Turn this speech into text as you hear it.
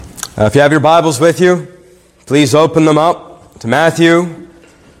If you have your Bibles with you, please open them up to Matthew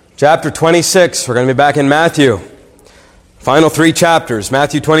chapter 26. We're going to be back in Matthew. Final three chapters.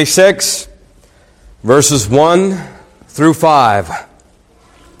 Matthew 26, verses 1 through 5.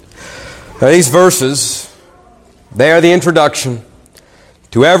 Now these verses, they are the introduction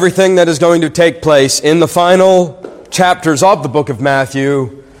to everything that is going to take place in the final chapters of the book of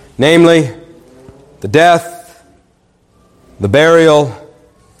Matthew, namely the death, the burial,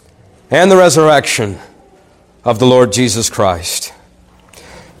 and the resurrection of the Lord Jesus Christ.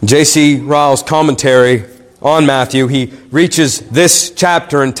 J.C. Ryle's commentary on Matthew, he reaches this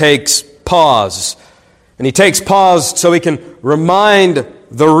chapter and takes pause. And he takes pause so he can remind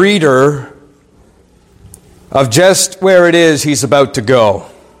the reader of just where it is he's about to go.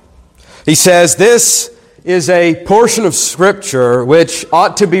 He says, this is a portion of Scripture which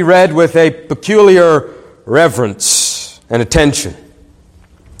ought to be read with a peculiar reverence and attention.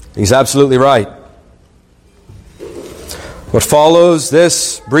 He's absolutely right. What follows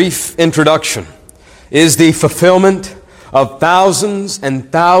this brief introduction is the fulfillment of thousands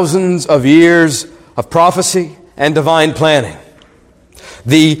and thousands of years of prophecy and divine planning.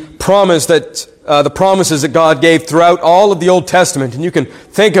 The promises that God gave throughout all of the Old Testament, and you can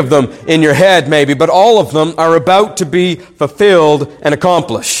think of them in your head maybe, but all of them are about to be fulfilled and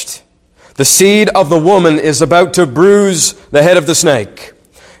accomplished. The seed of the woman is about to bruise the head of the snake.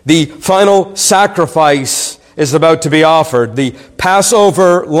 The final sacrifice is about to be offered. The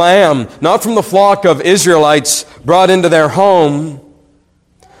Passover lamb, not from the flock of Israelites brought into their home,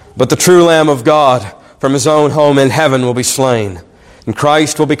 but the true Lamb of God from His own home in heaven will be slain. And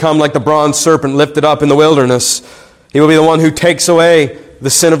Christ will become like the bronze serpent lifted up in the wilderness. He will be the one who takes away the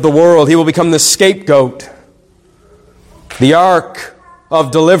sin of the world. He will become the scapegoat, the ark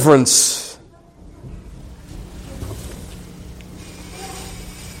of deliverance.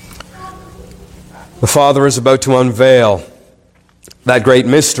 The Father is about to unveil that great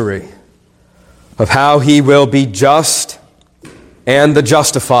mystery of how He will be just and the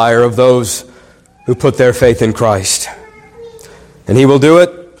justifier of those who put their faith in Christ. And He will do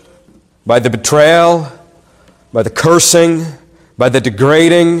it by the betrayal, by the cursing, by the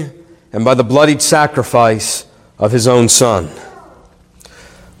degrading, and by the bloodied sacrifice of His own Son.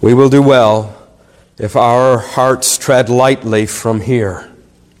 We will do well if our hearts tread lightly from here.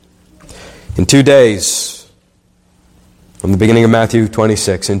 In 2 days, from the beginning of Matthew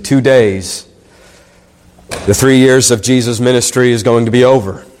 26, in 2 days, the 3 years of Jesus' ministry is going to be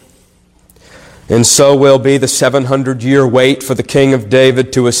over. And so will be the 700-year wait for the King of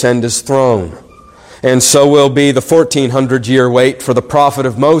David to ascend His throne. And so will be the 1400-year wait for the prophet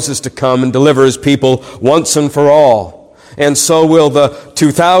of Moses to come and deliver His people once and for all. And so will the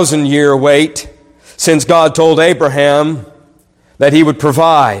 2000-year wait since God told Abraham that He would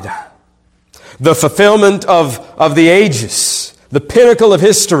provide. The fulfillment of the ages, the pinnacle of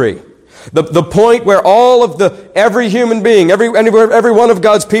history, the point where every human being, every one of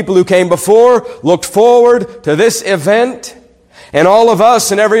God's people who came before looked forward to this event, and all of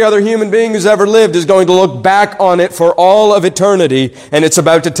us and every other human being who's ever lived is going to look back on it for all of eternity, and it's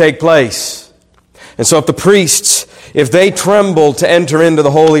about to take place. And so if the priests, if they trembled to enter into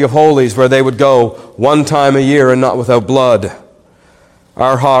the Holy of Holies where they would go one time a year and not without blood,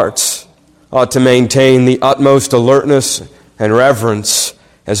 our hearts ought to maintain the utmost alertness and reverence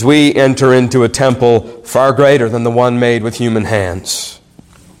as we enter into a temple far greater than the one made with human hands.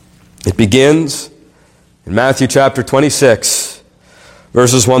 It begins in Matthew chapter 26,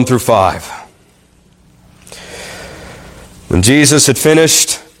 verses 1 through 5. When Jesus had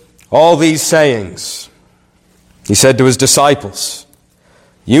finished all these sayings, He said to His disciples,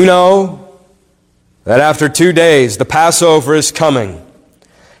 "You know that after 2 days the Passover is coming,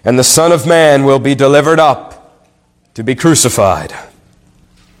 and the Son of Man will be delivered up to be crucified."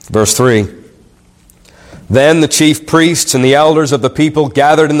 Verse 3. Then the chief priests and the elders of the people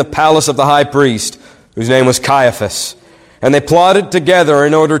gathered in the palace of the high priest, whose name was Caiaphas, and they plotted together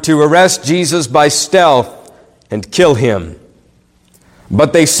in order to arrest Jesus by stealth and kill Him.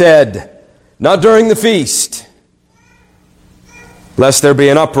 But they said, "Not during the feast, lest there be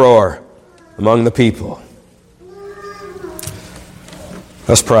an uproar among the people."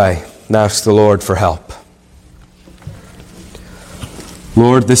 Let's pray and ask the Lord for help.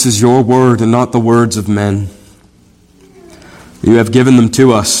 Lord, this is Your word and not the words of men. You have given them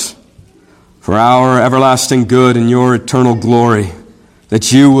to us for our everlasting good and Your eternal glory,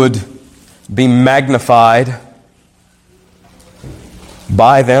 that You would be magnified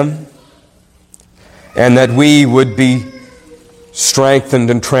by them, and that we would be strengthened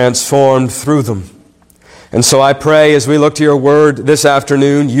and transformed through them. And so I pray as we look to your word this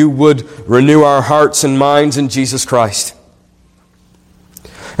afternoon, you would renew our hearts and minds in Jesus Christ.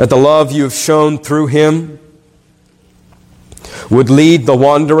 That the love you have shown through him would lead the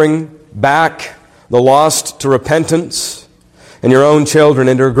wandering back, the lost to repentance, and your own children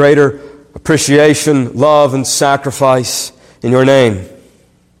into a greater appreciation, love, and sacrifice in your name.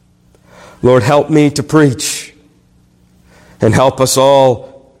 Lord, help me to preach, and help us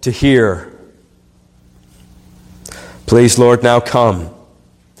all to hear. Please, Lord, now come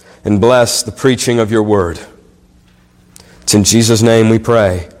and bless the preaching of your word. It's in Jesus' name we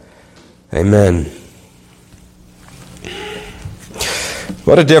pray. Amen.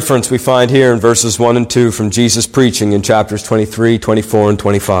 What a difference we find here in verses 1 and 2 from Jesus' preaching in chapters 23, 24, and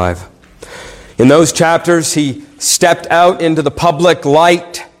 25. In those chapters, he stepped out into the public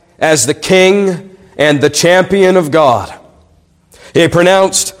light as the king and the champion of God. He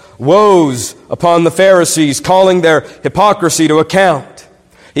pronounced woes upon the Pharisees, calling their hypocrisy to account.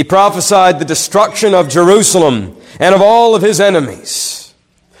 He prophesied the destruction of Jerusalem and of all of his enemies.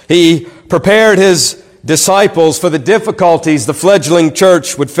 He prepared his disciples for the difficulties the fledgling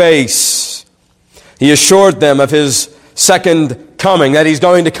church would face. He assured them of his second coming, that he's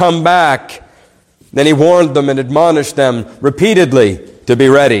going to come back. Then he warned them and admonished them repeatedly to be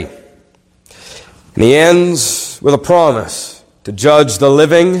ready. And he ends with a promise to judge the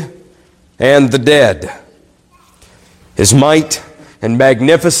living and the dead. His might and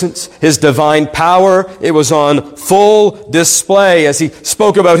magnificence, his divine power, it was on full display as he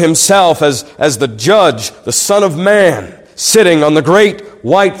spoke about himself as the judge, the Son of Man, sitting on the great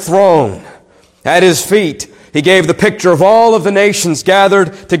white throne. At his feet, he gave the picture of all of the nations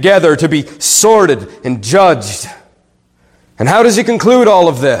gathered together to be sorted and judged. And how does he conclude all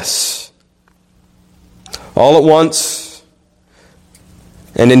of this? All at once,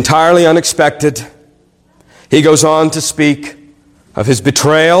 and entirely unexpected, he goes on to speak of his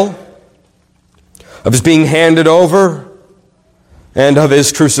betrayal, of his being handed over, and of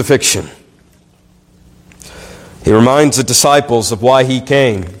his crucifixion. He reminds the disciples of why he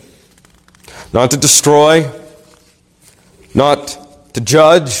came. Not to destroy, not to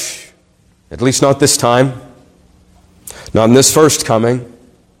judge, at least not this time, not in this first coming,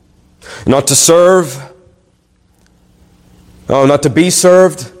 not to serve, not to be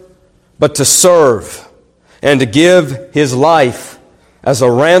served, but to serve and to give his life as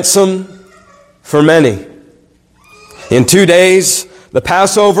a ransom for many. In 2 days, the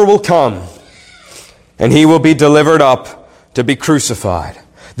Passover will come, and he will be delivered up to be crucified.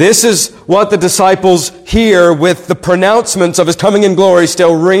 This is what the disciples hear with the pronouncements of his coming in glory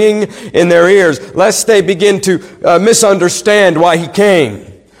still ringing in their ears, lest they begin to misunderstand why he came.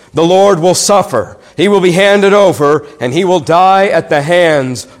 The Lord will suffer. He will be handed over, and he will die at the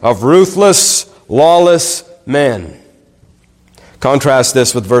hands of ruthless, lawless men. Contrast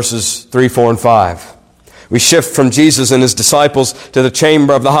this with verses 3, 4, and 5. We shift from Jesus and his disciples to the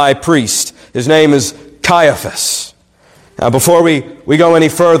chamber of the high priest. His name is Caiaphas. Now, before we go any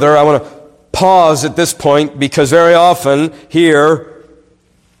further, I want to pause at this point, because very often here,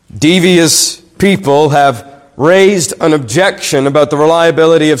 devious people have raised an objection about the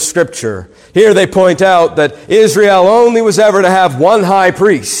reliability of Scripture. Here they point out that Israel only was ever to have one high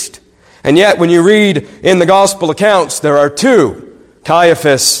priest. And yet when you read in the gospel accounts, there are two,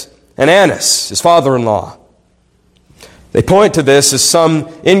 Caiaphas and Annas, his father-in-law. They point to this as some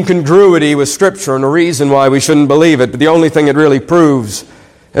incongruity with Scripture and a reason why we shouldn't believe it. But the only thing it really proves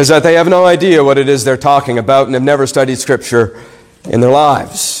is that they have no idea what it is they're talking about and have never studied Scripture in their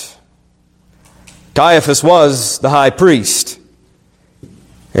lives. Caiaphas was the high priest.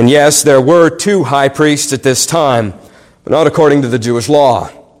 And yes, there were two high priests at this time, but not according to the Jewish law.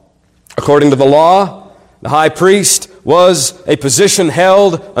 According to the law, the high priest was a position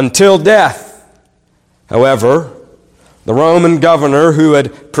held until death. However, the Roman governor who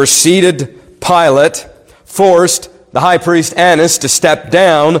had preceded Pilate forced the high priest Annas to step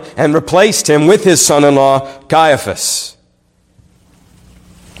down and replaced him with his son-in-law Caiaphas.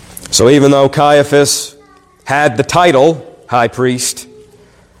 So even though Caiaphas had the title high priest,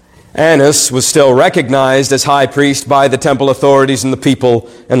 Annas was still recognized as high priest by the temple authorities and the people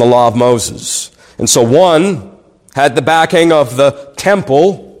and the law of Moses. And so one had the backing of the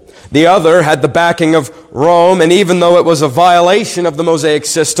temple, the other had the backing of Rome, and even though it was a violation of the Mosaic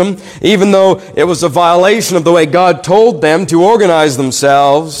system, even though it was a violation of the way God told them to organize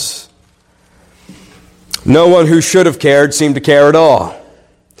themselves, no one who should have cared seemed to care at all.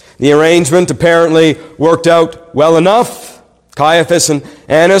 The arrangement apparently worked out well enough Caiaphas and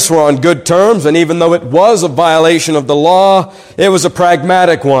Annas were on good terms, and even though it was a violation of the law, it was a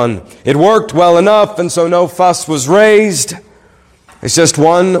pragmatic one. It worked well enough, and so no fuss was raised. It's just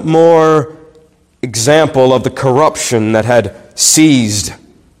one more example of the corruption that had seized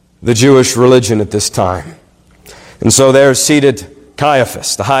the Jewish religion at this time. And so there seated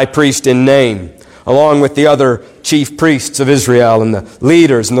Caiaphas, the high priest in name, along with the other chief priests of Israel and the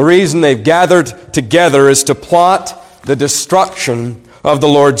leaders. And the reason they've gathered together is to plot the destruction of the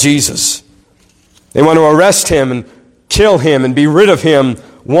Lord Jesus. They want to arrest him and kill him and be rid of him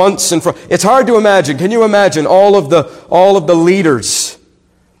once and for... It's hard to imagine. Can you imagine all of the leaders?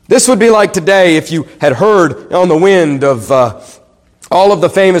 This would be like today if you had heard on the wind of all of the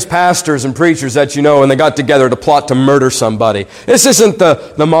famous pastors and preachers that you know, and they got together to plot to murder somebody. This isn't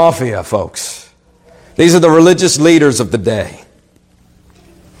the mafia, folks. These are the religious leaders of the day.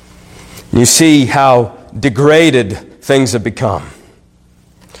 You see how degraded things have become.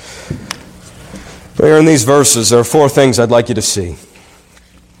 Here in these verses, there are 4 things I'd like you to see.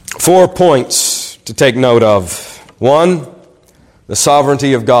 4 points to take note of. 1, the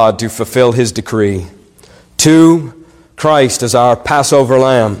sovereignty of God to fulfill His decree. 2, Christ as our Passover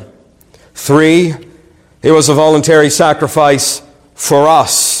lamb. 3, He was a voluntary sacrifice for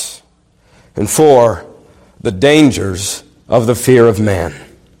us. And 4, the dangers of the fear of man.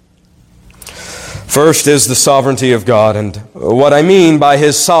 First is the sovereignty of God, and what I mean by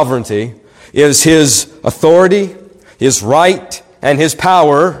His sovereignty is His authority, His right, and His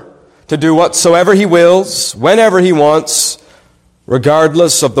power to do whatsoever He wills, whenever He wants,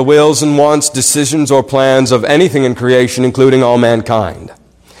 regardless of the wills and wants, decisions, or plans of anything in creation, including all mankind.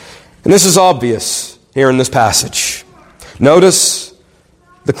 And this is obvious here in this passage. Notice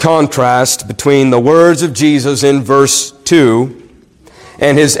the contrast between the words of Jesus in verse 2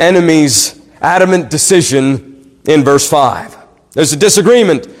 and His enemies' adamant decision in verse 5. There's a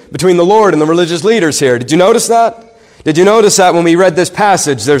disagreement between the Lord and the religious leaders here. Did you notice that? Did you notice that when we read this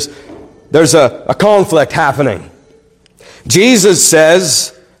passage, there's a conflict happening? Jesus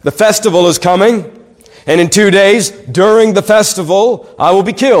says, the festival is coming, and in 2 days, during the festival, I will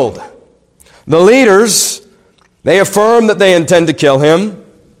be killed. The leaders, they affirm that they intend to kill Him,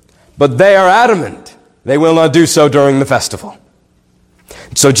 but they are adamant they will not do so during the festival.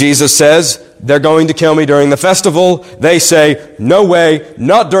 So Jesus says, they're going to kill me during the festival. They say, no way,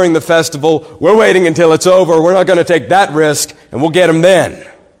 not during the festival. We're waiting until it's over. We're not going to take that risk, and we'll get them then.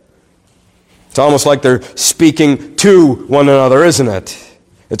 It's almost like they're speaking to one another, isn't it?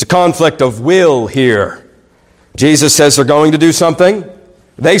 It's a conflict of will here. Jesus says they're going to do something.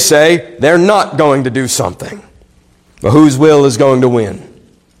 They say they're not going to do something. But whose will is going to win?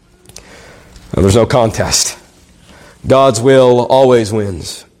 Well, there's no contest. God's will always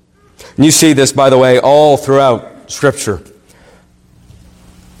wins. And you see this, by the way, all throughout Scripture.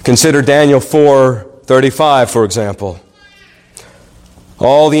 Consider Daniel 4:35, for example.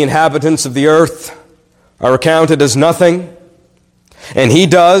 All the inhabitants of the earth are accounted as nothing, and He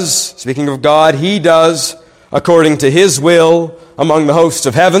does, speaking of God, He does according to His will among the hosts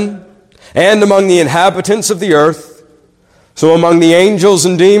of heaven and among the inhabitants of the earth. So among the angels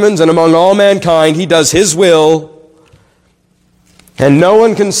and demons and among all mankind, He does His will. And no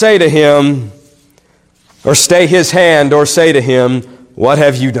one can say to Him, or stay His hand, or say to Him, what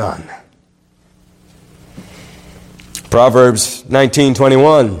have you done? Proverbs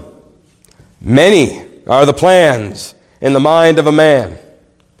 19:21. Many are the plans in the mind of a man,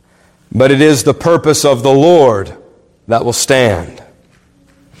 but it is the purpose of the Lord that will stand.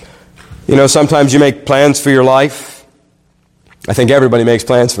 You know, sometimes you make plans for your life. I think everybody makes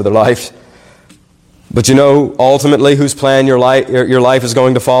plans for their life. But you know ultimately whose plan your life is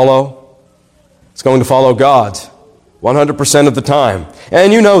going to follow? It's going to follow God's 100% of the time.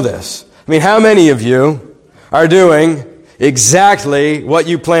 And you know this. I mean, how many of you are doing exactly what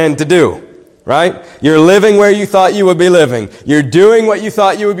you planned to do? Right? You're living where you thought you would be living. You're doing what you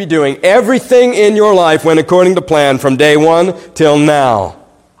thought you would be doing. Everything in your life went according to plan from day one till now.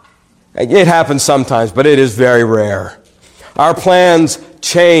 It happens sometimes, but it is very rare. Our plans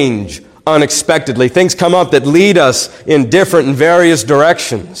change unexpectedly. Things come up that lead us in different and various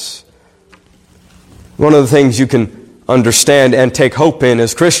directions. One of the things you can understand and take hope in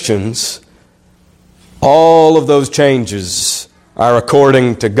as Christians, all of those changes are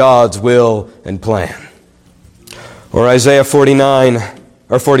according to God's will and plan. Or Isaiah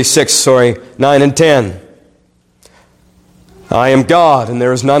 46, 9 and 10. I am God, and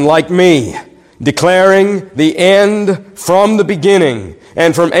there is none like me, declaring the end from the beginning,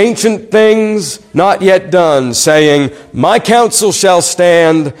 and from ancient things not yet done, saying, my counsel shall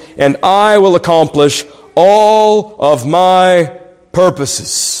stand, and I will accomplish all of my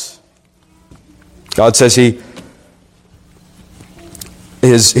purposes. God says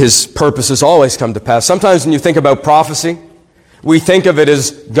His purposes always come to pass. Sometimes when you think about prophecy, we think of it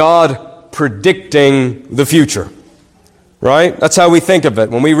as God predicting the future. Right? That's how we think of it.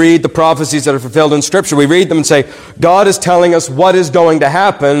 When we read the prophecies that are fulfilled in Scripture, we read them and say, God is telling us what is going to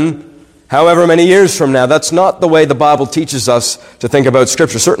happen however many years from now. That's not the way the Bible teaches us to think about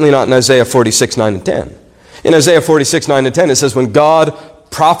Scripture. Certainly not in Isaiah 46, 9 and 10. In Isaiah 46, 9 and 10, it says, when God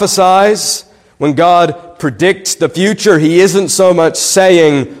prophesies, when God predicts the future, He isn't so much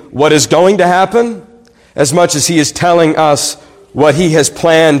saying what is going to happen as much as He is telling us what He has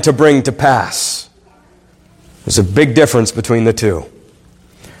planned to bring to pass. There's a big difference between the two.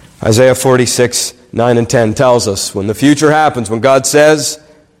 Isaiah 46, 9 and 10 tells us when the future happens, when God says,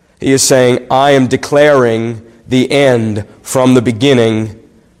 He is saying, I am declaring the end from the beginning.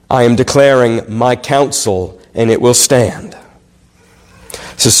 I am declaring my counsel, and it will stand.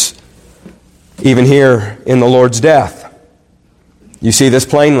 This is even here in the Lord's death. You see this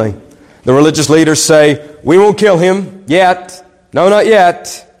plainly. The religious leaders say, we won't kill Him yet. No, not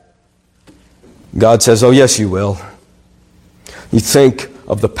yet. God says, oh yes, you will. You think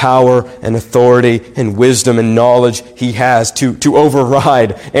of the power and authority and wisdom and knowledge He has to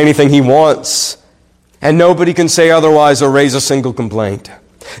override anything He wants. And nobody can say otherwise or raise a single complaint.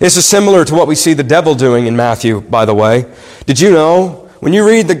 This is similar to what we see the devil doing in Matthew, by the way. Did you know, when you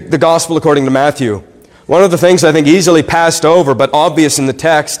read the Gospel according to Matthew, one of the things I think easily passed over but obvious in the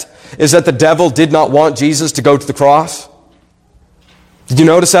text is that the devil did not want Jesus to go to the cross? Did you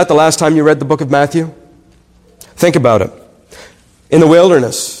notice that the last time you read the book of Matthew? Think about it. In the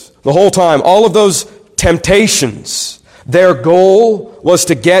wilderness, the whole time, all of those temptations, their goal was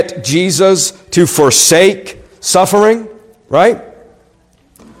to get Jesus to forsake suffering, right?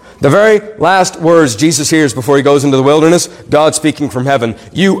 The very last words Jesus hears before He goes into the wilderness, God speaking from heaven,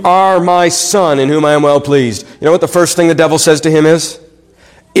 you are my Son in whom I am well pleased. You know what the first thing the devil says to Him is?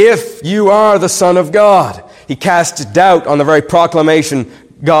 If you are the Son of God. He casts doubt on the very proclamation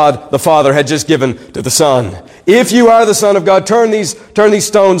God the Father had just given to the Son. If you are the Son of God, turn these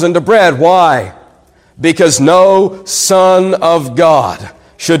stones into bread. Why? Because no Son of God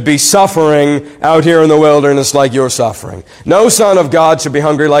should be suffering out here in the wilderness like you're suffering. No Son of God should be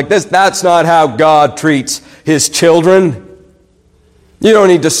hungry like this. That's not how God treats His children. You don't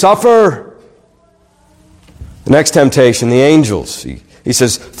need to suffer. The next temptation, the angels. He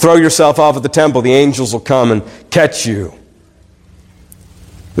says, throw yourself off of the temple. The angels will come and catch you.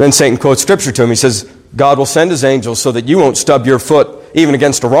 Then Satan quotes Scripture to him. He says, God will send His angels so that you won't stub your foot even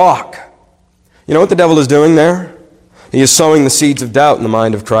against a rock. You know what the devil is doing there? He is sowing the seeds of doubt in the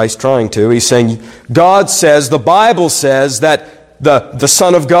mind of Christ, trying to. He's saying, God says, the Bible says that the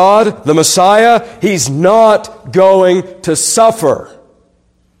Son of God, the Messiah, He's not going to suffer.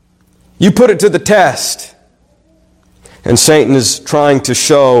 You put it to the test. And Satan is trying to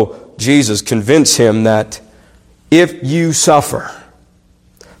show Jesus, convince Him that if you suffer,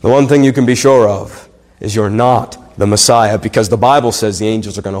 the one thing you can be sure of is you're not the Messiah, because the Bible says the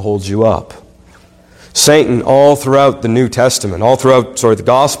angels are going to hold you up. Satan, all throughout the New Testament, all throughout, the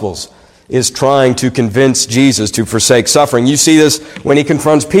Gospels, is trying to convince Jesus to forsake suffering. You see this when He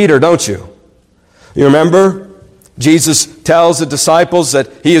confronts Peter, don't you? You remember? Jesus tells the disciples that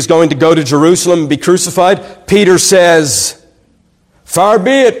He is going to go to Jerusalem and be crucified. Peter says, far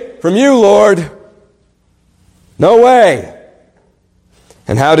be it from you, Lord. No way.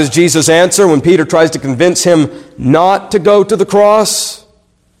 And how does Jesus answer when Peter tries to convince him not to go to the cross?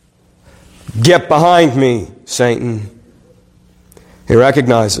 Get behind me, Satan. He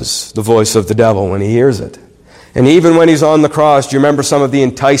recognizes the voice of the devil when he hears it. And even when He's on the cross, do you remember some of the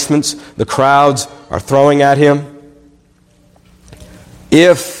enticements the crowds are throwing at Him?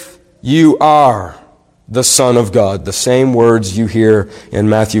 If you are the Son of God, the same words you hear in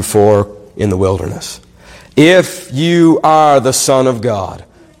Matthew 4 in the wilderness. If you are the Son of God,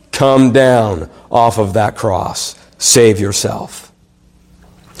 come down off of that cross. Save yourself.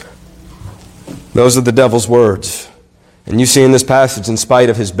 Those are the devil's words. And you see in this passage, in spite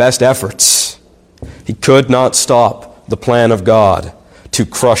of his best efforts, he could not stop the plan of God to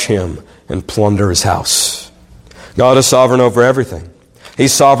crush him and plunder his house. God is sovereign over everything.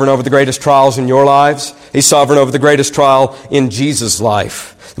 He's sovereign over the greatest trials in your lives. He's sovereign over the greatest trial in Jesus'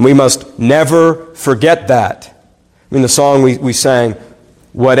 life. And we must never forget that. I mean, the song we sang,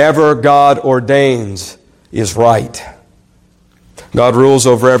 whatever God ordains is right. God rules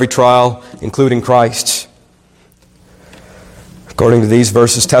over every trial, including Christ's. According to these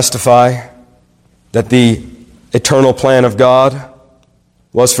verses, testify that the eternal plan of God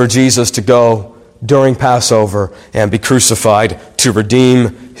was for Jesus to go during Passover and be crucified to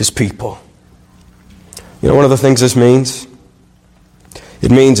redeem his people. You know one of the things this means?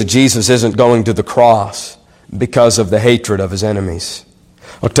 It means that Jesus isn't going to the cross because of the hatred of his enemies.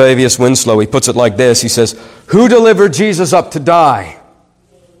 Octavius Winslow, he puts it like this. He says, "Who delivered Jesus up to die?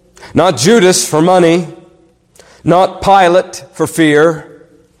 Not Judas for money, not Pilate for fear,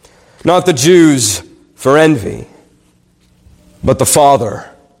 not the Jews for envy, but the Father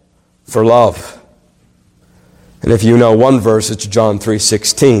for love." And if you know one verse, it's John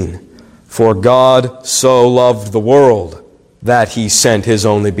 3:16. "For God so loved the world that he sent his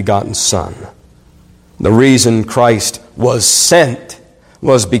only begotten Son." The reason Christ was sent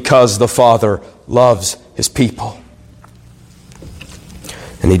was because the Father loves his people.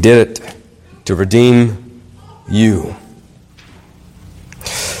 And he did it to redeem you.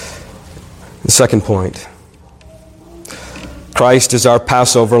 The second point. Christ is our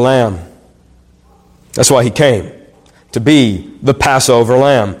Passover lamb. That's why he came, to be the Passover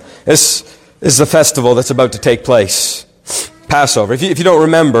lamb. This is the festival that's about to take place. Passover. If you don't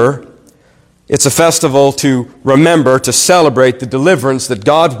remember, it's a festival to remember, to celebrate the deliverance that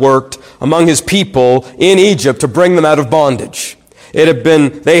God worked among his people in Egypt to bring them out of bondage. They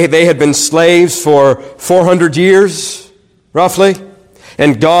had been slaves for 400 years, roughly,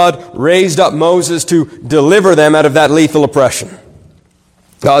 and God raised up Moses to deliver them out of that lethal oppression.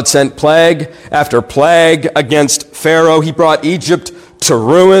 God sent plague after plague against Pharaoh. He brought Egypt to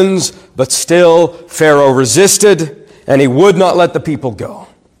ruins, but still Pharaoh resisted, and he would not let the people go.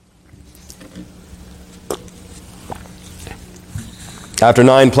 After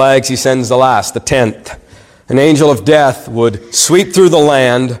 9 plagues, he sends the last, the 10th. An angel of death would sweep through the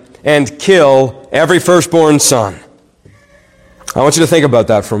land and kill every firstborn son. I want you to think about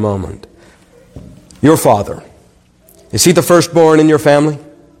that for a moment. Your father, is he the firstborn in your family?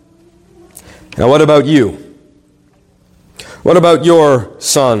 Now what about you? What about your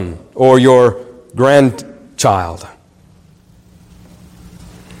son or your grandchild?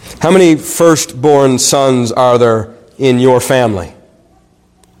 How many firstborn sons are there in your family?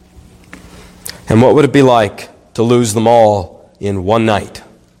 And what would it be like to lose them all in one night?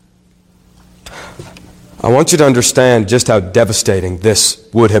 I want you to understand just how devastating this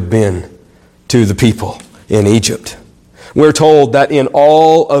would have been to the people in Egypt. We're told that in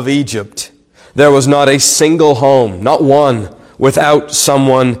all of Egypt, there was not a single home, not one, without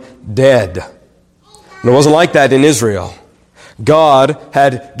someone dead. And it wasn't like that in Israel. God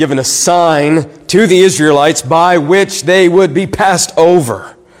had given a sign to the Israelites by which they would be passed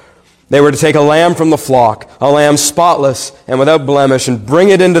over. They were to take a lamb from the flock, a lamb spotless and without blemish, and bring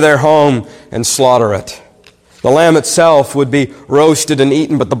it into their home and slaughter it. The lamb itself would be roasted and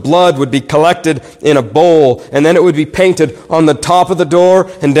eaten, but the blood would be collected in a bowl, and then it would be painted on the top of the door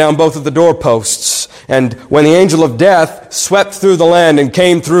and down both of the doorposts. And when the angel of death swept through the land and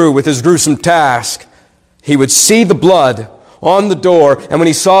came through with his gruesome task, he would see the blood on the door, and when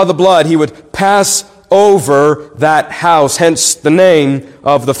he saw the blood, he would pass over that house, hence the name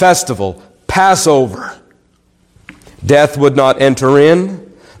of the festival, Passover. Death would not enter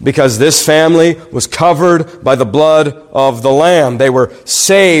in because this family was covered by the blood of the Lamb. They were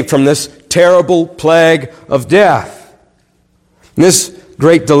saved from this terrible plague of death. And this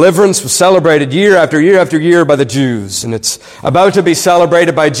great deliverance was celebrated year after year after year by the Jews, and it's about to be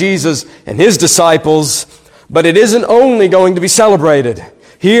celebrated by Jesus and his disciples, but it isn't only going to be celebrated.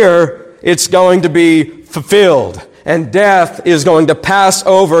 Here, it's going to be fulfilled, and death is going to pass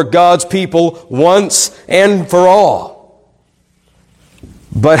over God's people once and for all.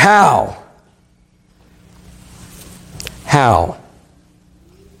 But how? How?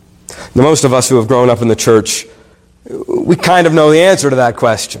 Now, most of us who have grown up in the church, we kind of know the answer to that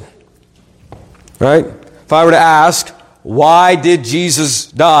question. Right? If I were to ask, why did Jesus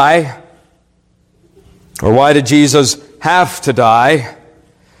die? Or why did Jesus have to die?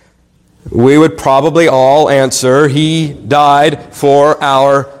 We would probably all answer, he died for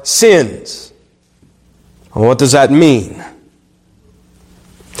our sins. Well, what does that mean?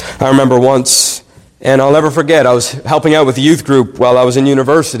 I remember once, and I'll never forget, I was helping out with a youth group while I was in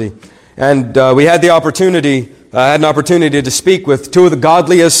university. And we had an opportunity to speak with 2 of the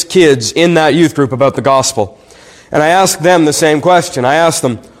godliest kids in that youth group about the gospel. And I asked them the same question. I asked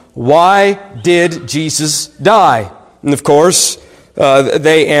them, why did Jesus die? And of course,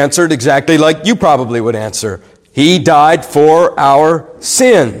 they answered exactly like you probably would answer. He died for our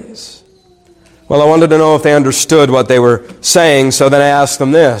sins. Well, I wanted to know if they understood what they were saying, so then I asked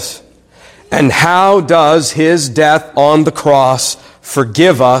them this. And how does his death on the cross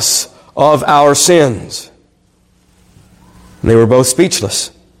forgive us of our sins? And they were both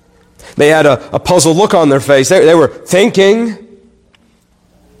speechless. They had a puzzled look on their face. They were thinking.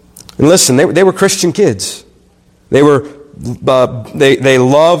 And listen, they were Christian kids. They loved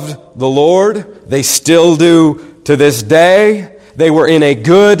the Lord. They still do to this day. They were in a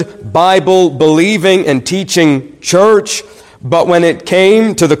good Bible-believing and teaching church. But when it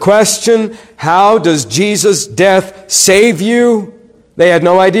came to the question, how does Jesus' death save you? They had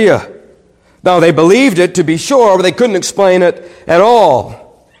no idea. Now, they believed it to be sure, but they couldn't explain it at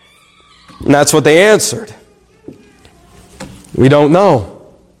all. And that's what they answered. We don't know.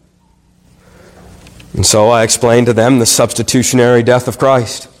 And so I explained to them the substitutionary death of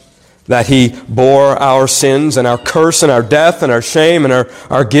Christ. That He bore our sins and our curse and our death and our shame and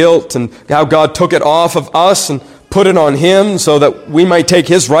our guilt, and how God took it off of us and put it on Him so that we might take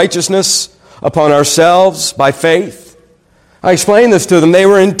His righteousness upon ourselves by faith. I explained this to them. They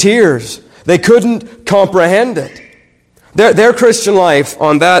were in tears. They couldn't comprehend it. Their Christian life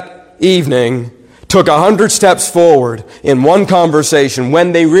on that evening took 100 steps forward in one conversation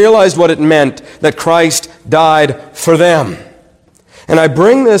when they realized what it meant that Christ died for them. And I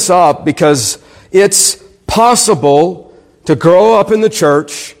bring this up because it's possible to grow up in the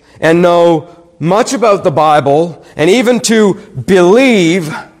church and know much about the Bible and even to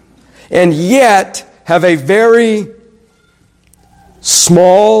believe and yet have a very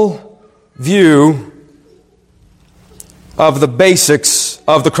small view of the basics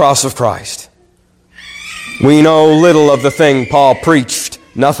of the cross of Christ. We know little of the thing Paul preached,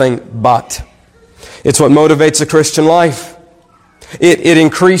 nothing but. It's what motivates the Christian life. It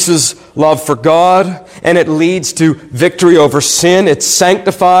increases love for God, and it leads to victory over sin. It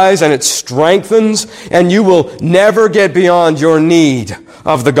sanctifies and it strengthens, and you will never get beyond your need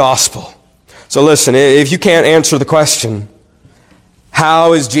of the gospel. So listen, if you can't answer the question,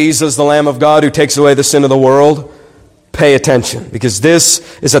 how is Jesus the Lamb of God who takes away the sin of the world? Pay attention, because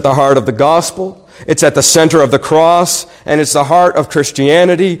this is at the heart of the gospel. It's at the center of the cross, and it's the heart of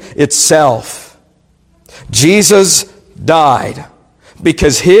Christianity itself. Jesus died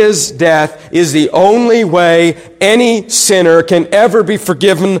because His death is the only way any sinner can ever be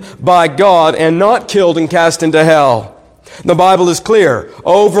forgiven by God and not killed and cast into hell. The Bible is clear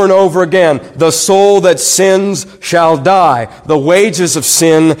over and over again. The soul that sins shall die. The wages of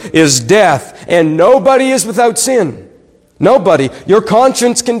sin is death. And nobody is without sin. Nobody. Your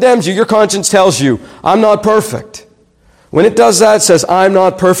conscience condemns you. Your conscience tells you, I'm not perfect. When it does that, it says, I'm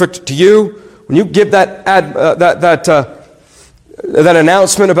not perfect to you. When you give that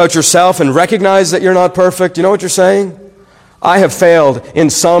announcement about yourself and recognize that you're not perfect, you know what you're saying? I have failed in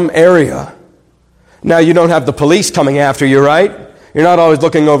some area. Now, you don't have the police coming after you, right? You're not always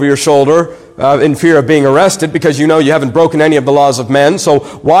looking over your shoulder in fear of being arrested because you know you haven't broken any of the laws of men. So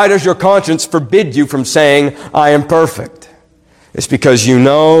why does your conscience forbid you from saying, I am perfect? It's because you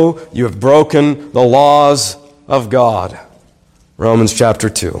know you have broken the laws of God. Romans chapter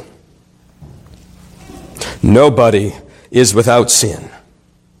 2. Nobody is without sin.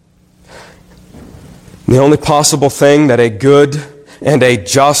 The only possible thing that a good and a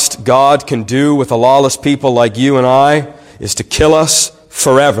just God can do with a lawless people like you and I is to kill us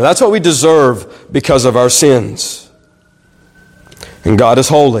forever. That's what we deserve because of our sins. And God is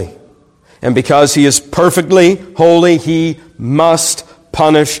holy. And because He is perfectly holy, He must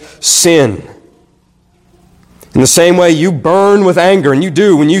punish sin. In the same way you burn with anger, and you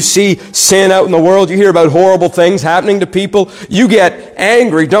do, when you see sin out in the world, you hear about horrible things happening to people, you get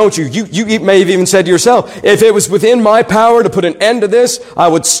angry, don't you? You may have even said to yourself, if it was within my power to put an end to this, I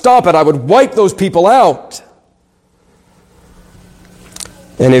would stop it. I would wipe those people out.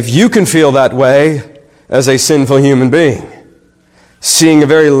 And if you can feel that way as a sinful human being, seeing a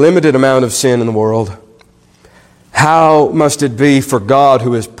very limited amount of sin in the world, how must it be for God,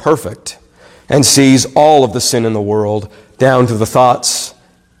 who is perfect and sees all of the sin in the world down to the thoughts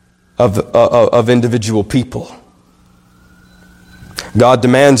of individual people? God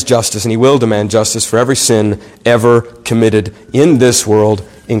demands justice, and He will demand justice for every sin ever committed in this world,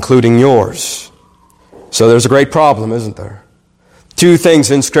 including yours. So there's a great problem, isn't there? Two things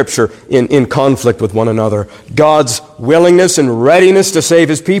in Scripture in conflict with one another. God's willingness and readiness to save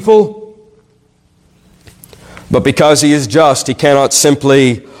His people, but because He is just, He cannot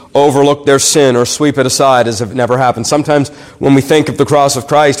simply overlook their sin or sweep it aside as if it never happened. Sometimes when we think of the cross of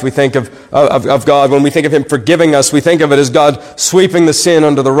Christ, we think of God. When we think of Him forgiving us, we think of it as God sweeping the sin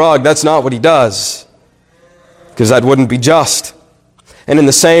under the rug. That's not what He does, because that wouldn't be just. And in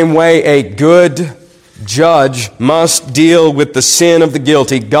the same way, a good judge must deal with the sin of the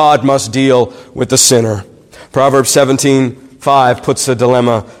guilty. God must deal with the sinner. Proverbs 17:5 puts the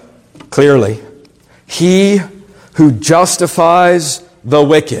dilemma clearly. He who justifies the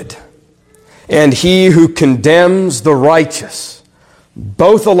wicked and he who condemns the righteous.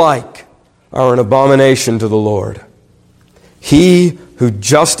 Both alike are an abomination to the Lord. He who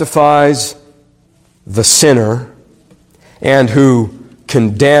justifies the sinner and who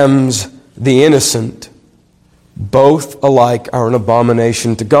condemns the innocent, both alike are an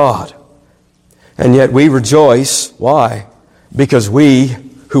abomination to God. And yet we rejoice. Why? Because we,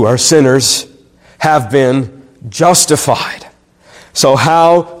 who are sinners, have been justified. So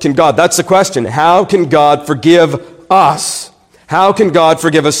how can God, that's the question, how can God forgive us? How can God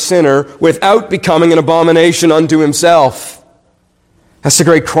forgive a sinner without becoming an abomination unto himself? That's the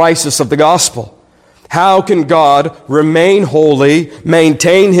great crisis of the gospel. How can God remain holy,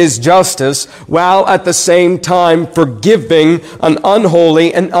 maintain his justice, while at the same time forgiving an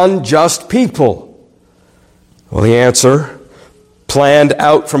unholy and unjust people? Well, the answer, planned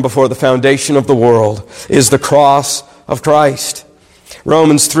out from before the foundation of the world, is the cross of Christ.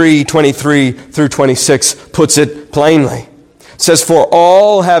 Romans 3:23 through 26 puts it plainly. It says, "For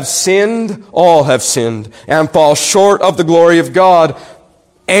all have sinned, and fall short of the glory of God,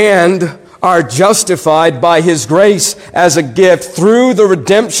 and are justified by his grace as a gift through the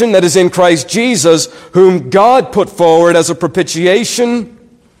redemption that is in Christ Jesus, whom God put forward as a propitiation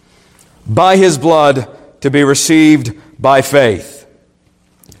by his blood to be received by faith."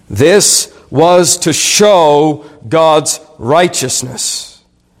 This was to show God's righteousness,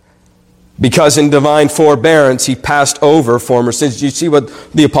 because in divine forbearance he passed over former sins. Do you see what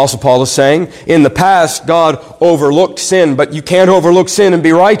the Apostle Paul is saying? In the past, God overlooked sin, but you can't overlook sin and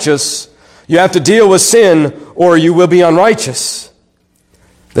be righteous. You have to deal with sin or you will be unrighteous.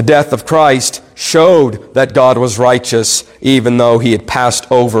 The death of Christ showed that God was righteous even though he had passed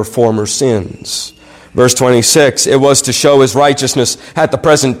over former sins. Verse 26, it was to show his righteousness at the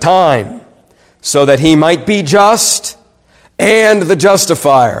present time, so that he might be just and the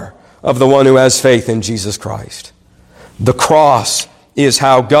justifier of the one who has faith in Jesus Christ. The cross is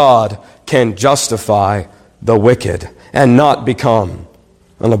how God can justify the wicked and not become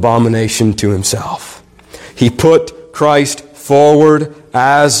an abomination to himself. He put Christ forward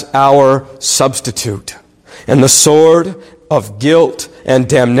as our substitute, and the sword of guilt and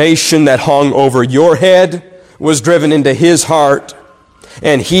damnation that hung over your head was driven into his heart.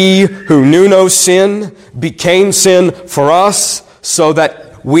 And he who knew no sin became sin for us, so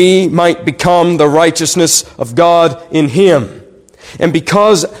that we might become the righteousness of God in him. And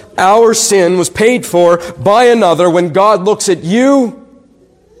because our sin was paid for by another, when God looks at you,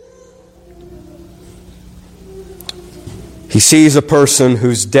 he sees a person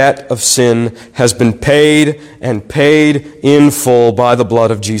whose debt of sin has been paid, and paid in full by the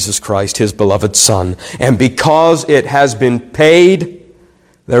blood of Jesus Christ, his beloved Son. And because it has been paid,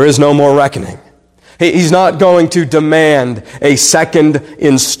 there is no more reckoning. He's not going to demand a second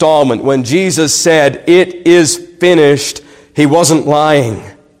installment. When Jesus said, "It is finished," he wasn't lying.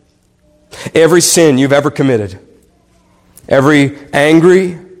 Every sin you've ever committed, every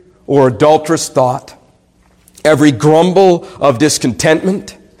angry or adulterous thought, every grumble of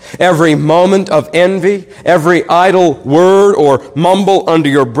discontentment, every moment of envy, every idle word or mumble under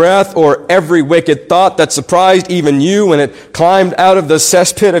your breath, or every wicked thought that surprised even you when it climbed out of the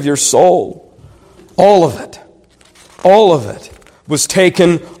cesspit of your soul, all of it was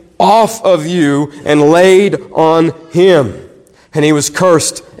taken off of you and laid on him. And he was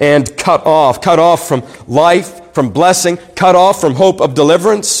cursed and cut off from life, from blessing, cut off from hope of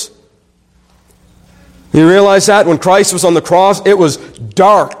deliverance. You realize that? When Christ was on the cross, it was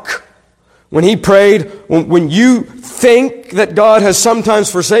dark. When he prayed, when you think that God has sometimes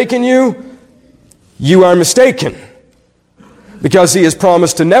forsaken you, you are mistaken, because he has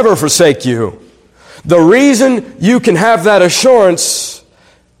promised to never forsake you. The reason you can have that assurance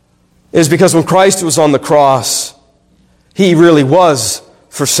is because when Christ was on the cross, he really was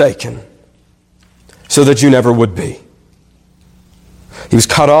forsaken, so that you never would be. He was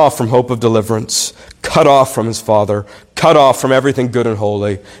cut off from hope of deliverance, cut off from his Father, cut off from everything good and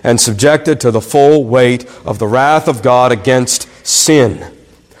holy, and subjected to the full weight of the wrath of God against sin.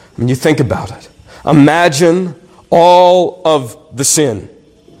 When you think about it, imagine all of the sin.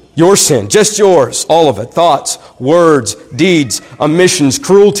 Your sin, just yours, all of it. Thoughts, words, deeds, omissions,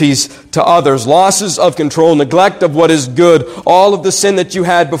 cruelties to others, losses of control, neglect of what is good, all of the sin that you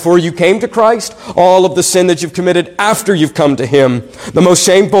had before you came to Christ, all of the sin that you've committed after you've come to him, the most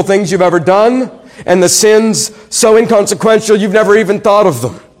shameful things you've ever done, and the sins so inconsequential you've never even thought of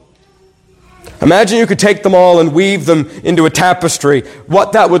them. Imagine you could take them all and weave them into a tapestry,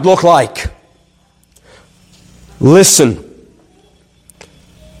 what that would look like. Listen.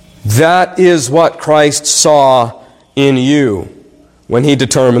 That is what Christ saw in you when he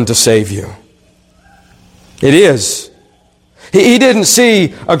determined to save you. It is. He didn't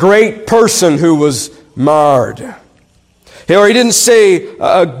see a great person who was marred. Or he didn't see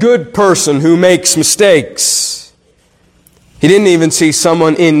a good person who makes mistakes. He didn't even see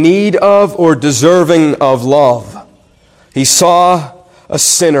someone in need of or deserving of love. He saw a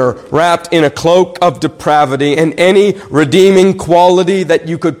sinner wrapped in a cloak of depravity, and any redeeming quality that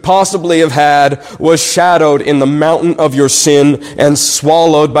you could possibly have had was shadowed in the mountain of your sin and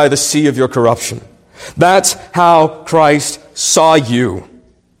swallowed by the sea of your corruption. That's how Christ saw you.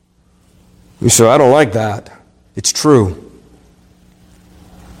 You say, I don't like that. It's true.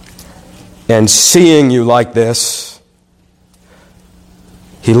 And seeing you like this,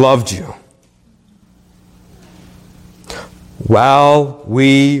 He loved you. While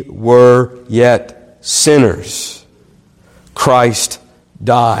we were yet sinners, Christ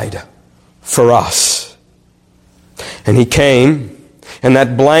died for us. And He came, and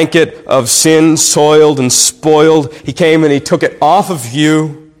that blanket of sin, soiled and spoiled, He came and He took it off of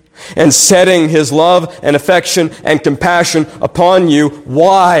you, and setting His love and affection and compassion upon you.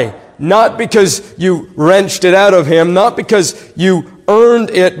 Why? Not because you wrenched it out of Him, not because you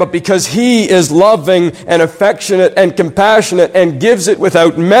earned it, but because He is loving and affectionate and compassionate and gives it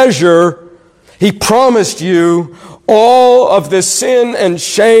without measure. He promised you all of this sin and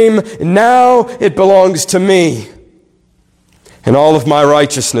shame. Now it belongs to me. And all of my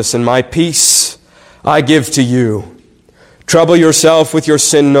righteousness and my peace I give to you. Trouble yourself with your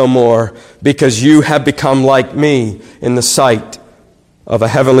sin no more, because you have become like me in the sight of a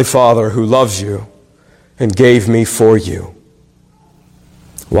heavenly Father who loves you and gave me for you.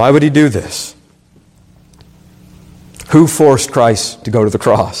 Why would He do this? Who forced Christ to go to the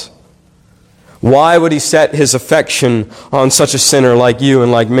cross? Why would He set His affection on such a sinner like you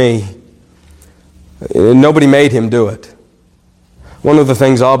and like me? Nobody made Him do it. One of the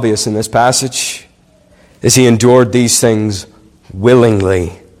things obvious in this passage is He endured these things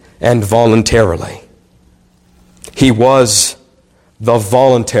willingly and voluntarily. He was the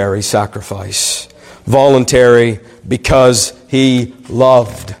voluntary sacrifice. Voluntary because He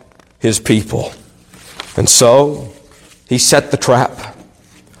loved His people. And so He set the trap,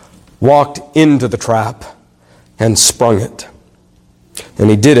 walked into the trap, and sprung it.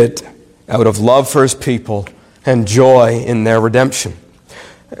 And He did it out of love for His people and joy in their redemption.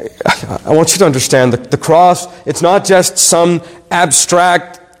 I want you to understand that the cross, it's not just some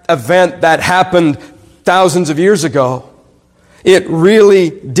abstract event that happened thousands of years ago. It really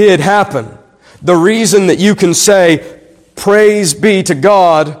did happen. The reason that you can say, praise be to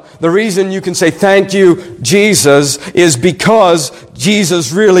God, the reason you can say, thank you, Jesus, is because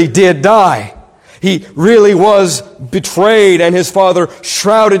Jesus really did die. He really was betrayed, and His Father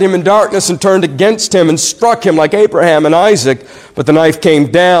shrouded Him in darkness and turned against Him and struck Him like Abraham and Isaac. But the knife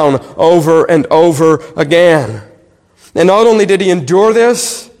came down over and over again. And not only did He endure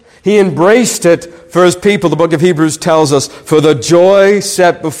this, He embraced it for His people. The book of Hebrews tells us, for the joy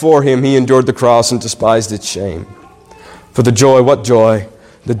set before Him, He endured the cross and despised its shame. For the joy, what joy?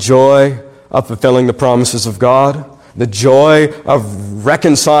 The joy of fulfilling the promises of God. The joy of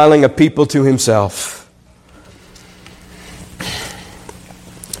reconciling a people to Himself.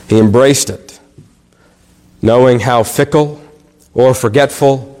 He embraced it, knowing how fickle or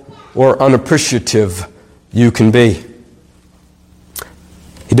forgetful or unappreciative you can be.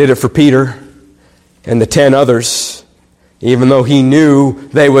 He did it for Peter and the 10 others, even though He knew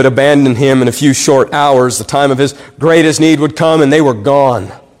they would abandon Him in a few short hours. The time of His greatest need would come and they were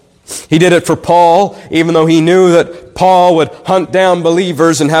gone. He did it for Paul, even though He knew that Paul would hunt down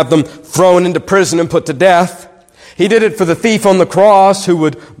believers and have them thrown into prison and put to death. He did it for the thief on the cross who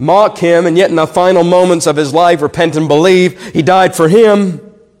would mock Him, and yet in the final moments of his life repent and believe. He died for him.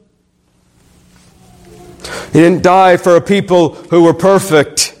 He didn't die for a people who were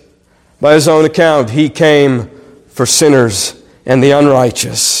perfect by His own account. He came for sinners and the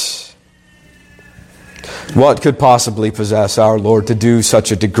unrighteous. What could possibly possess our Lord to do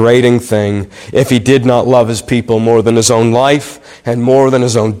such a degrading thing if He did not love His people more than His own life and more than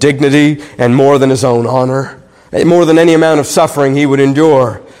His own dignity and more than His own honor, more than any amount of suffering He would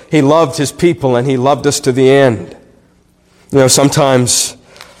endure? He loved His people and He loved us to the end. You know, sometimes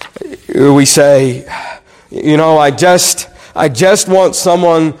we say, you know, I just want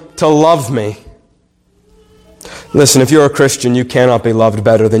someone to love me. Listen, if you're a Christian, you cannot be loved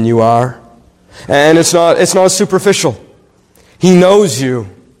better than you are. And it's not superficial. He knows you.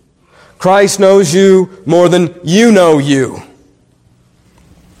 Christ knows you more than you know you.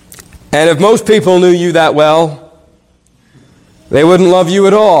 And if most people knew you that well, they wouldn't love you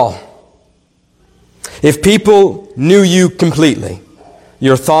at all. If people knew you completely,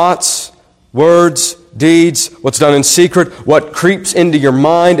 your thoughts, words, deeds, what's done in secret, what creeps into your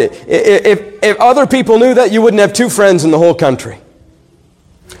mind. If other people knew that, you wouldn't have two friends in the whole country.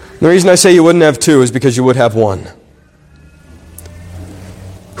 The reason I say you wouldn't have two is because you would have one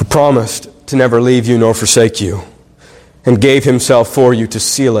who promised to never leave you nor forsake you and gave himself for you to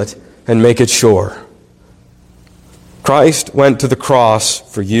seal it and make it sure. Christ went to the cross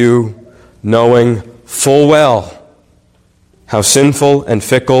for you, knowing full well how sinful and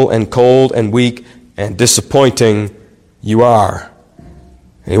fickle and cold and weak and disappointing you are.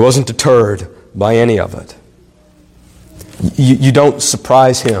 And he wasn't deterred by any of it. You don't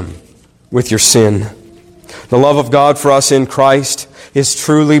surprise him with your sin. The love of God for us in Christ is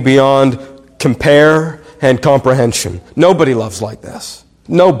truly beyond compare and comprehension. Nobody loves like this.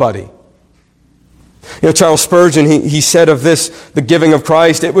 Nobody. Charles Spurgeon, he said of this, the giving of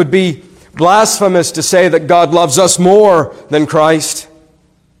Christ, it would be blasphemous to say that God loves us more than Christ.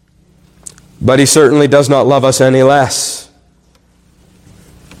 But he certainly does not love us any less.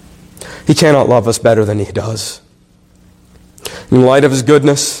 He cannot love us better than he does. In light of his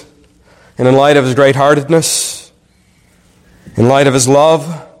goodness, and in light of his great-heartedness, in light of his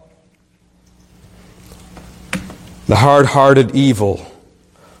love, the hard-hearted evil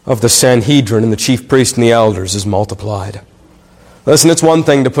of the Sanhedrin and the chief priest and the elders is multiplied. Listen, it's one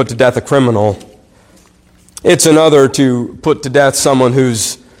thing to put to death a criminal. It's another to put to death someone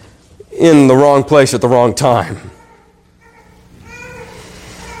who's in the wrong place at the wrong time.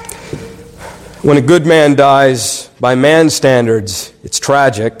 When a good man dies by man's standards, it's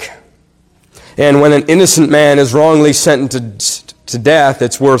tragic. And when an innocent man is wrongly sentenced to death,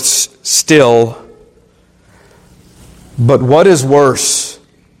 it's worse still. But what is worse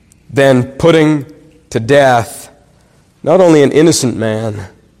than putting to death not only an innocent man,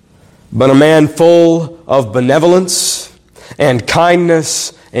 but a man full of benevolence and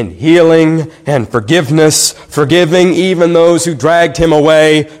kindness and healing and forgiveness, forgiving even those who dragged him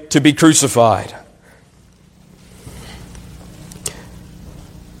away to be crucified?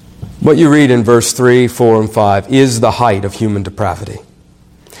 What you read in verse 3, 4, and 5 is the height of human depravity.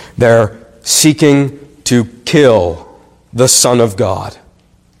 They're seeking to kill the Son of God.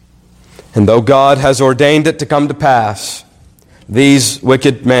 And though God has ordained it to come to pass, these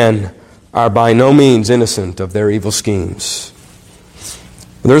wicked men are by no means innocent of their evil schemes.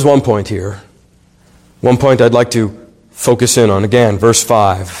 There's one point here. One point I'd like to focus in on. Again, verse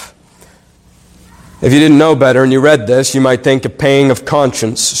 5. If you didn't know better and you read this, you might think a pang of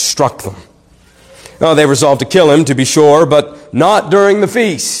conscience struck them. Oh, they resolved to kill him, to be sure, but not during the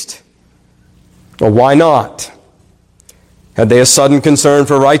feast. Well, why not? Had they a sudden concern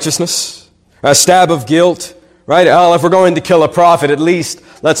for righteousness? A stab of guilt? Right? Well, if we're going to kill a prophet, at least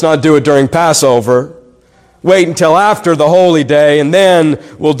let's not do it during Passover. Wait until after the holy day, and then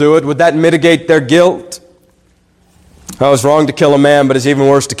we'll do it. Would that mitigate their guilt? I was wrong to kill a man, but it's even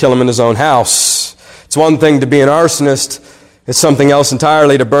worse to kill him in his own house. It's one thing to be an arsonist. It's something else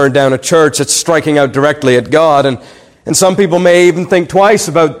entirely to burn down a church. It's striking out directly at God. And some people may even think twice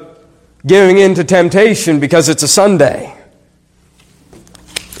about giving in to temptation because it's a Sunday.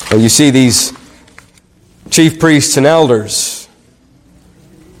 Well, you see these chief priests and elders.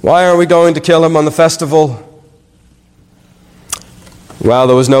 Why are we going to kill him on the festival? Well,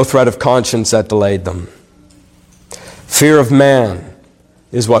 there was no threat of conscience that delayed them. Fear of man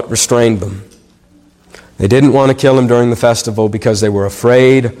is what restrained them. They didn't want to kill him during the festival because they were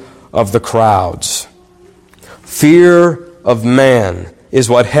afraid of the crowds. Fear of man is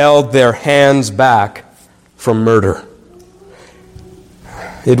what held their hands back from murder.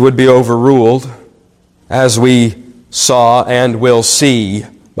 It would be overruled, as we saw and will see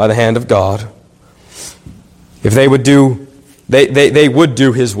by the hand of God. If they would do, they would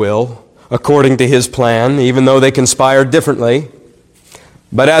do his will according to his plan, even though they conspired differently.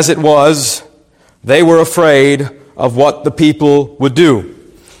 But as it was, they were afraid of what the people would do.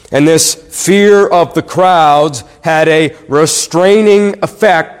 And this fear of the crowds had a restraining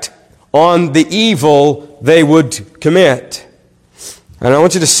effect on the evil they would commit. And I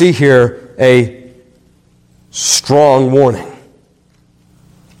want you to see here a strong warning.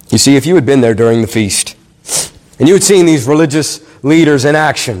 You see, if you had been there during the feast, and you had seen these religious leaders in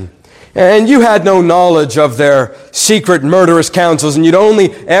action, and you had no knowledge of their secret murderous councils, and you'd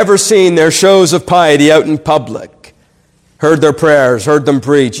only ever seen their shows of piety out in public, heard their prayers, heard them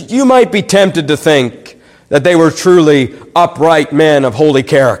preach, you might be tempted to think that they were truly upright men of holy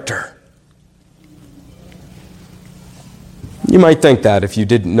character. You might think that if you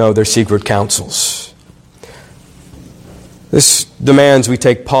didn't know their secret counsels. This demands we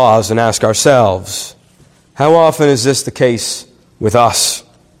take pause and ask ourselves, how often is this the case with us?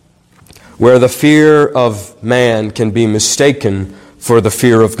 where the fear of man can be mistaken for the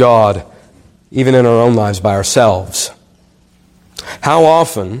fear of God, even in our own lives by ourselves. How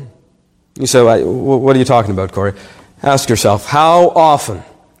often, you say, what are you talking about, Corey? Ask yourself, how often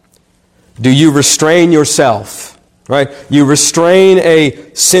do you restrain yourself, right? You restrain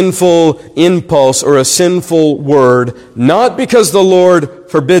a sinful impulse or a sinful word, not because the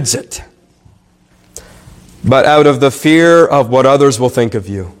Lord forbids it, but out of the fear of what others will think of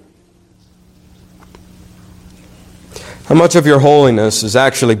you. How much of your holiness is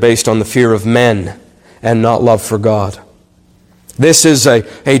actually based on the fear of men and not love for God? This is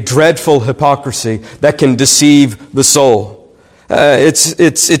a dreadful hypocrisy that can deceive the soul.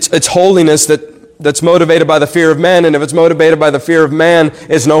 It's holiness that's motivated by the fear of men, and if it's motivated by the fear of man,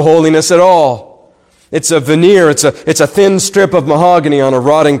 it's no holiness at all. It's a veneer, it's a thin strip of mahogany on a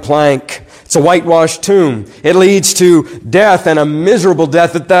rotting plank. It's a whitewashed tomb. It leads to death, and a miserable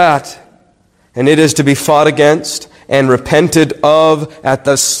death at that. And it is to be fought against and repented of at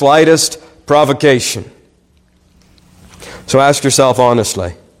the slightest provocation. So ask yourself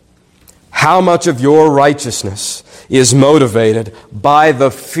honestly, how much of your righteousness is motivated by the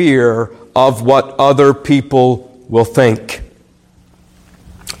fear of what other people will think?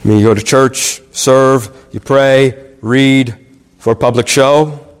 I mean, you go to church, serve, you pray, read for public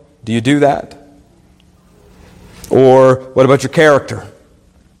show. Do you do that? Or what about your character?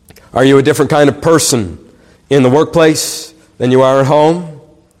 Are you a different kind of person in the workplace than you are at home?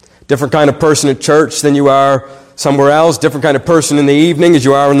 Different kind of person at church than you are somewhere else? Different kind of person in the evening as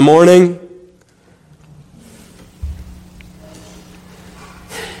you are in the morning?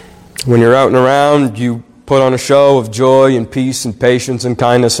 When you're out and around, you put on a show of joy and peace and patience and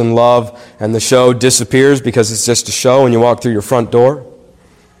kindness and love, and the show disappears because it's just a show and you walk through your front door.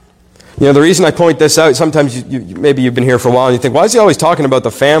 You know, the reason I point this out, sometimes maybe you've been here for a while and you think, why is he always talking about the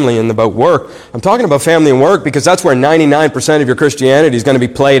family and about work? I'm talking about family and work because that's where 99% of your Christianity is going to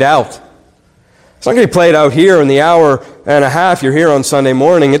be played out. It's not going to be played out here in the hour and a half you're here on Sunday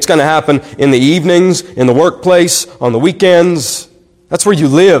morning. It's going to happen in the evenings, in the workplace, on the weekends. That's where you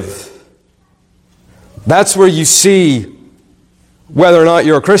live. That's where you see whether or not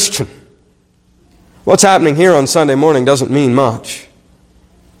you're a Christian. What's happening here on Sunday morning doesn't mean much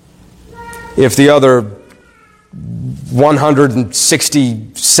if the other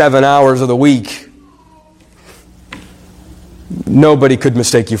 167 hours of the week, nobody could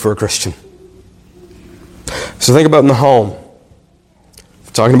mistake you for a Christian. So think about in the home. If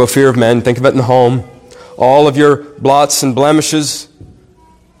we're talking about fear of men, think about in the home. All of your blots and blemishes,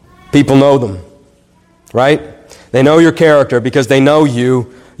 people know them, right? They know your character because they know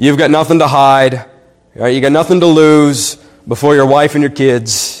you. You've got nothing to hide. Right? You've got nothing to lose before your wife and your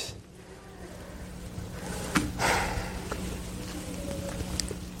kids.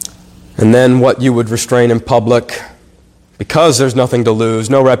 And then what you would restrain in public, because there's nothing to lose,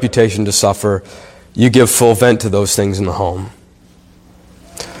 no reputation to suffer, you give full vent to those things in the home.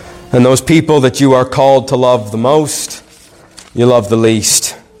 And those people that you are called to love the most, you love the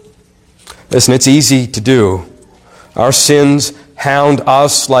least. Listen, it's easy to do. Our sins hound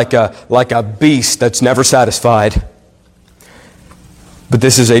us like a beast that's never satisfied. But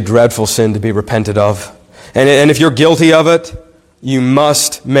this is a dreadful sin to be repented of. And if you're guilty of it, you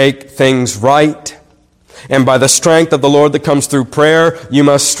must make things right. And by the strength of the Lord that comes through prayer, you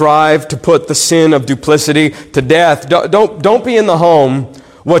must strive to put the sin of duplicity to death. Don't be in the home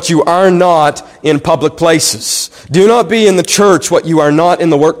what you are not in public places. Do not be in the church what you are not in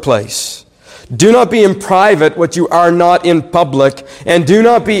the workplace. Do not be in private what you are not in public. And do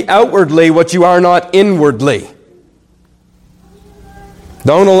not be outwardly what you are not inwardly.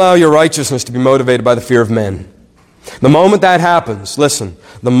 Don't allow your righteousness to be motivated by the fear of men. The moment that happens, listen,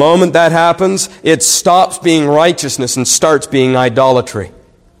 the moment that happens, it stops being righteousness and starts being idolatry.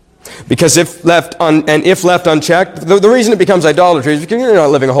 Because if left unchecked, the reason it becomes idolatry is because you're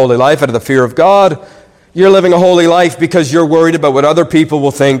not living a holy life out of the fear of God. You're living a holy life because you're worried about what other people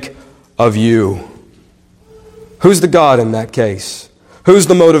will think of you. Who's the God in that case? Who's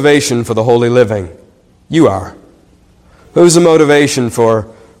the motivation for the holy living? You are. Who's the motivation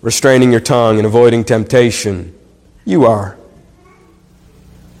for restraining your tongue and avoiding temptation? You are.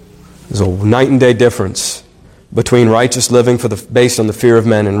 There's a night and day difference between righteous living based on the fear of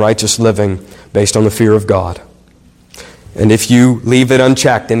men and righteous living based on the fear of God. And if you leave it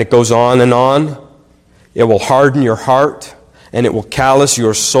unchecked and it goes on, it will harden your heart and it will callous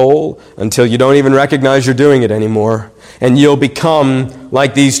your soul until you don't even recognize you're doing it anymore. And you'll become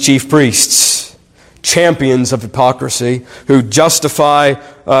like these chief priests, champions of hypocrisy, who justify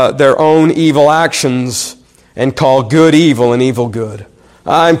their own evil actions and call good evil and evil good.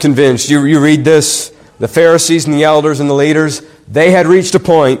 I'm convinced. You read this, the Pharisees and the elders and the leaders, they had reached a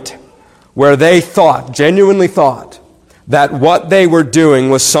point where they thought, genuinely thought, that what they were doing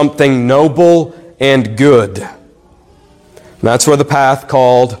was something noble and good. And that's where the path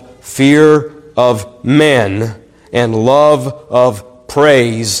called fear of men and love of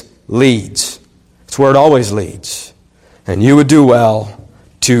praise leads. It's where it always leads. And you would do well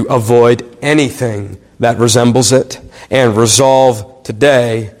to avoid anything that resembles it and resolve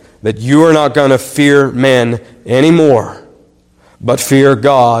today that you are not going to fear men anymore, but fear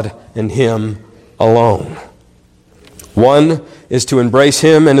God and Him alone. One is to embrace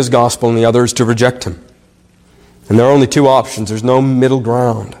Him and His gospel, and the other is to reject Him. And there are only two options. There's no middle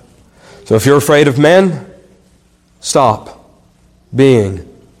ground. So if you're afraid of men, stop being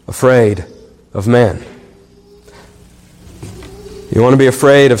afraid of men. You want to be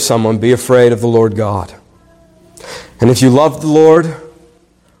afraid of someone, be afraid of the Lord God. And if you love the Lord,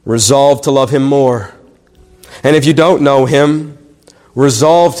 resolve to love Him more. And if you don't know Him,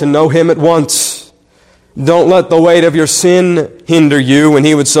 resolve to know Him at once. Don't let the weight of your sin hinder you when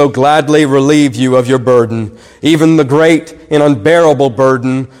He would so gladly relieve you of your burden, even the great and unbearable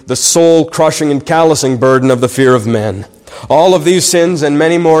burden, the soul-crushing and callousing burden of the fear of men. All of these sins and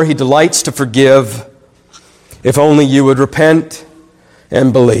many more He delights to forgive, if only you would repent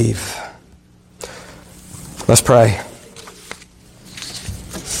and believe. Let's pray.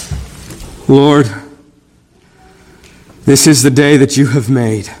 Lord, this is the day that You have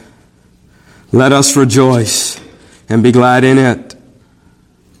made. Let us rejoice and be glad in it.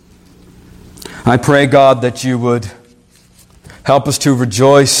 I pray, God, that You would help us to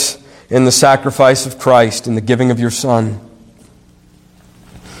rejoice in the sacrifice of Christ, in the giving of Your Son.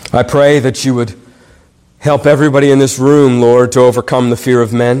 I pray that You would help everybody in this room, Lord, to overcome the fear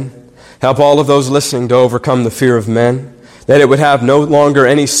of men. Help all of those listening to overcome the fear of men, that it would have no longer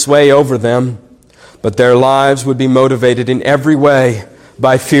any sway over them, but their lives would be motivated in every way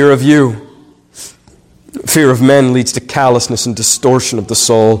by fear of You. Fear of men leads to callousness and distortion of the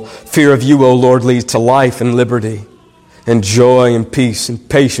soul. Fear of You, O Lord, leads to life and liberty and joy and peace and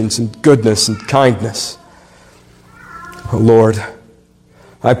patience and goodness and kindness. O Lord,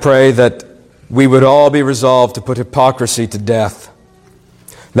 I pray that we would all be resolved to put hypocrisy to death,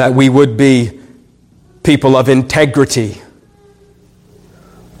 that we would be people of integrity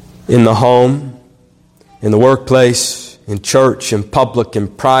in the home, in the workplace, in church, in public, in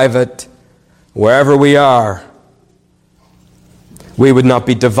private, wherever we are. We would not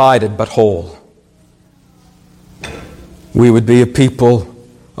be divided but whole. We would be a people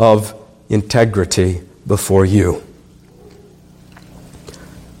of integrity before You.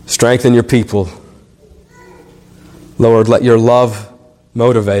 Strengthen Your people. Lord, let Your love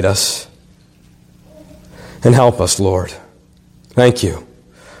motivate us and help us, Lord. Thank You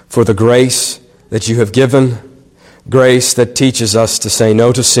for the grace that You have given, grace that teaches us to say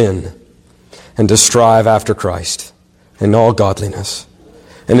no to sin and to strive after Christ in all godliness.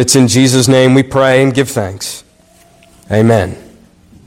 And it's in Jesus' name we pray and give thanks. Amen.